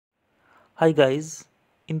Hi guys,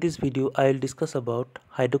 in this video I will discuss about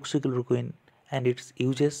hydroxychloroquine and its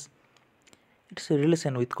uses, its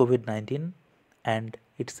relation with COVID-19 and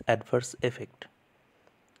its adverse effect.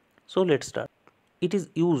 So let's start. It is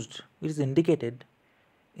indicated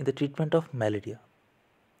in the treatment of malaria,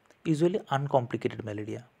 usually uncomplicated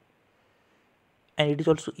malaria, and it is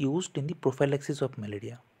also used in the prophylaxis of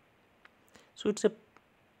malaria. So it's a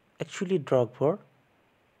actually drug for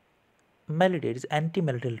malaria, it is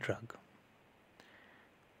anti-malarial drug,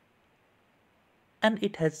 and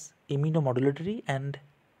it has immunomodulatory and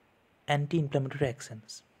anti-inflammatory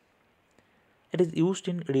actions. It is used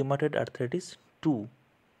in rheumatoid arthritis too.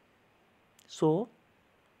 So,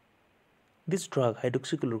 this drug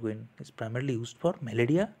hydroxychloroquine is primarily used for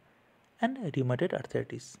malaria and rheumatoid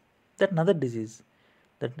arthritis. That another disease,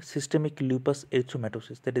 that systemic lupus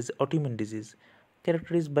erythematosus, that is autoimmune disease,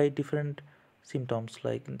 characterized by different symptoms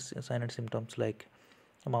like silent symptoms like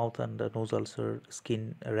mouth and nose ulcer,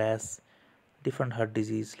 skin rash, different heart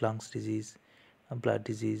disease, lungs disease, blood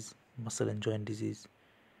disease, muscle and joint disease.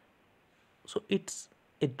 So it's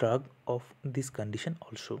a drug of this condition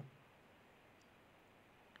also.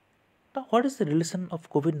 Now, what is the relation of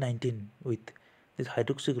COVID-19 with this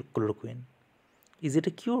hydroxychloroquine? Is it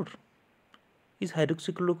a cure? Is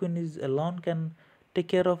hydroxychloroquine is alone can take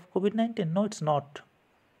care of COVID-19? No, it's not.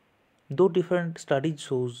 Though different studies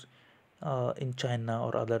shows in China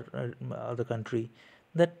or other country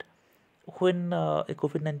that when a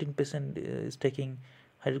COVID-19 patient is taking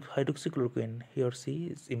hydroxychloroquine, he or she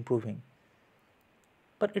is improving.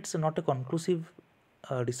 But it's not a conclusive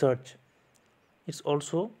research. It's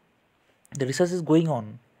also the research is going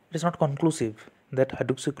on. It is not conclusive that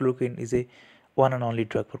hydroxychloroquine is a one and only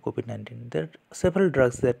drug for COVID-19. There are several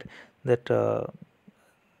drugs that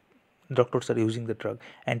doctors are using the drug,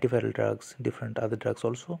 antiviral drugs, different other drugs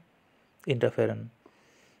also, interferon.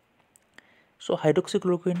 So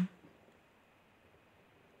hydroxychloroquine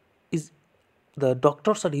is the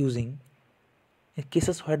doctors are using in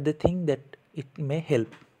cases where they think that it may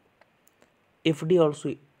help. FDA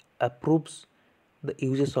also approves the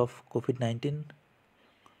uses of COVID-19,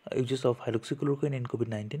 uses of hydroxychloroquine in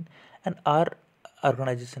COVID-19, and our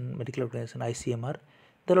organization, medical organization ICMR,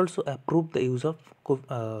 they'll also approve the use of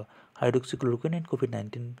hydroxychloroquine in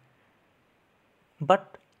COVID-19.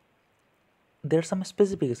 But there are some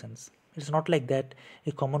specifications. It's not like that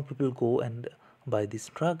a common people go and buy this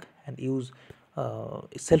drug and use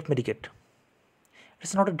self-medicate.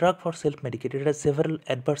 It's not a drug for self-medicate. It has several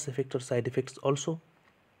adverse effects or side effects also.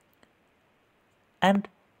 And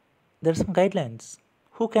there are some guidelines.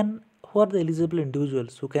 Who are the eligible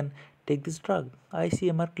individuals who can take this drug?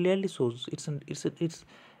 ICMR clearly shows it's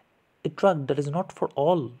a drug that is not for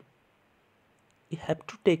all. You have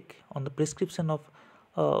to take on the prescription of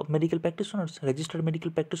medical practitioners, registered medical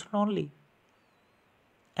practitioner only,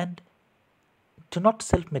 and do not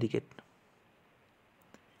self-medicate.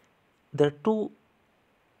 There are two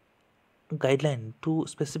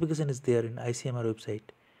specification is there in ICMR website.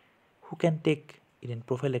 Who can take it in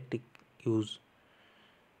prophylactic use?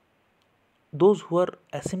 Those who are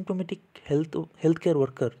asymptomatic healthcare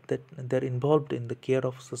worker that they're involved in the care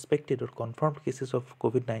of suspected or confirmed cases of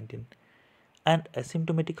COVID-19 and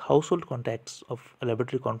asymptomatic household contacts of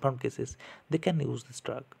laboratory confirmed cases, they can use this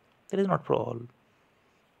drug. That is not for all.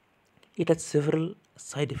 It has several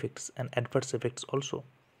side effects and adverse effects also.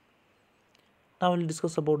 Now we'll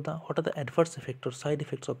discuss about what are the adverse effects or side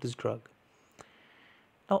effects of this drug.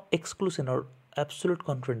 Now, exclusion or absolute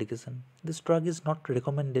contraindication. This drug is not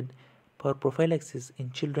recommended for prophylaxis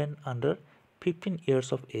in children under 15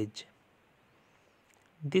 years of age.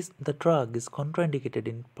 The drug is contraindicated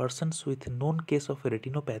in persons with known case of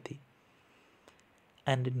retinopathy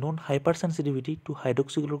and known hypersensitivity to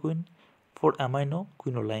hydroxychloroquine for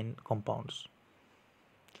aminoquinoline compounds.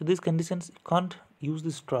 So these conditions you can't use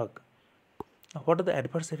this drug. Now, what are the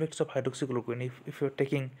adverse effects of hydroxychloroquine if you're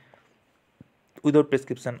taking without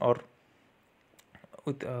prescription or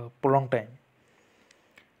with prolonged time?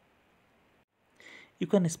 You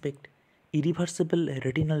can expect irreversible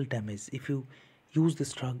retinal damage if you use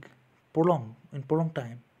this drug in prolonged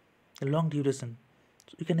time, a long duration.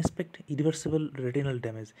 So you can expect irreversible retinal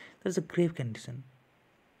damage. That is a grave condition.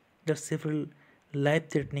 There are several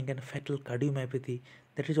life-threatening and fatal cardiomyopathy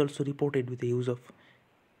that is also reported with the use of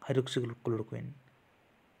hydroxychloroquine.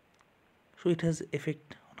 So it has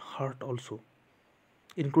effect on heart also,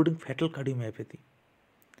 including fatal cardiomyopathy.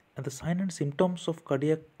 And the signs and symptoms of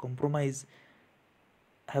cardiac compromise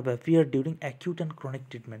have appeared during acute and chronic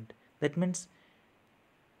treatment. That means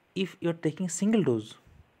if you are taking single dose,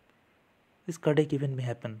 this cardiac event may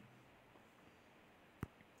happen.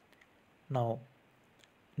 Now,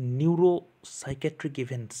 neuropsychiatric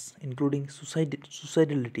events, including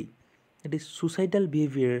suicidality, that is, suicidal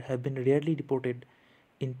behavior, have been rarely reported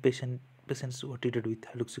in patients who are treated with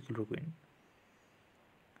hydroxychloroquine.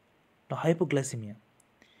 Now, hypoglycemia.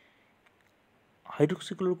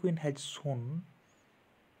 Hydroxychloroquine has shown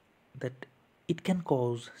that it can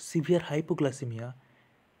cause severe hypoglycemia,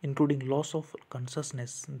 including loss of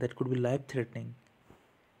consciousness that could be life threatening.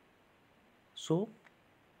 So,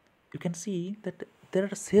 you can see that there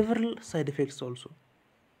are several side effects also.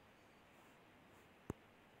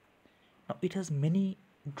 Now, it has many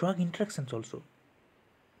drug interactions also.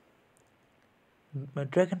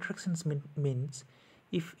 Drug interactions means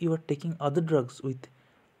if you are taking other drugs with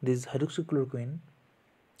this hydroxychloroquine,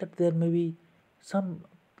 that there may be some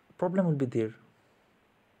problem will be there,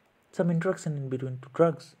 some interaction in between two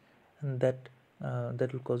drugs, and that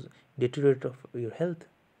will cause deteriorate of your health.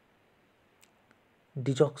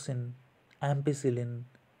 Digoxin, ampicillin,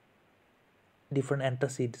 different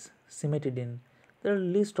antacids, cimetidine. There are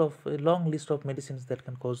a long list of medicines that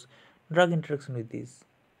can cause drug interaction with these.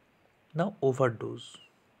 Now, overdose.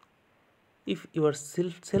 If you are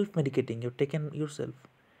self medicating, you're taken yourself,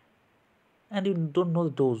 and you don't know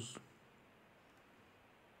the dose,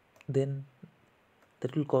 then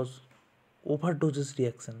that will cause overdoses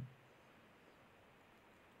reaction.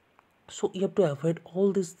 So you have to avoid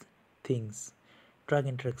all these things: drug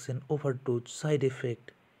interaction, overdose, side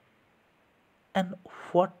effect. And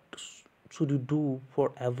what should you do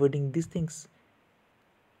for avoiding these things?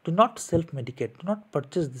 Do not self medicate, do not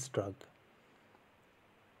purchase this drug.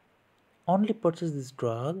 Only purchase this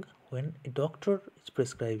drug when a doctor is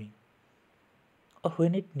prescribing or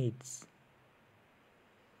when it needs.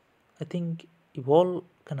 I think you all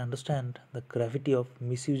can understand the gravity of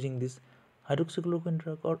misusing this hydroxychloroquine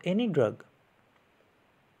drug or any drug.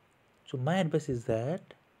 So my advice is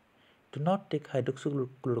that do not take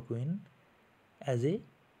hydroxychloroquine as a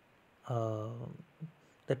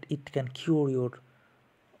that it can cure your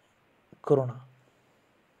corona.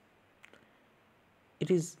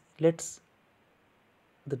 It is, let's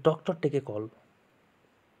the doctor take a call.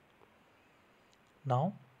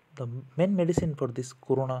 Now the main medicine for this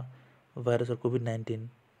corona virus or covid-19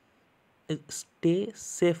 is stay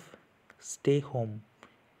safe, stay home.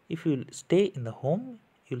 If you stay in the home,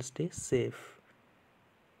 you'll stay safe,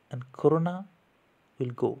 and corona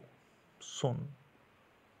will go soon.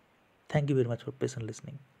 Thank you very much for patient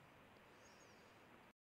listening.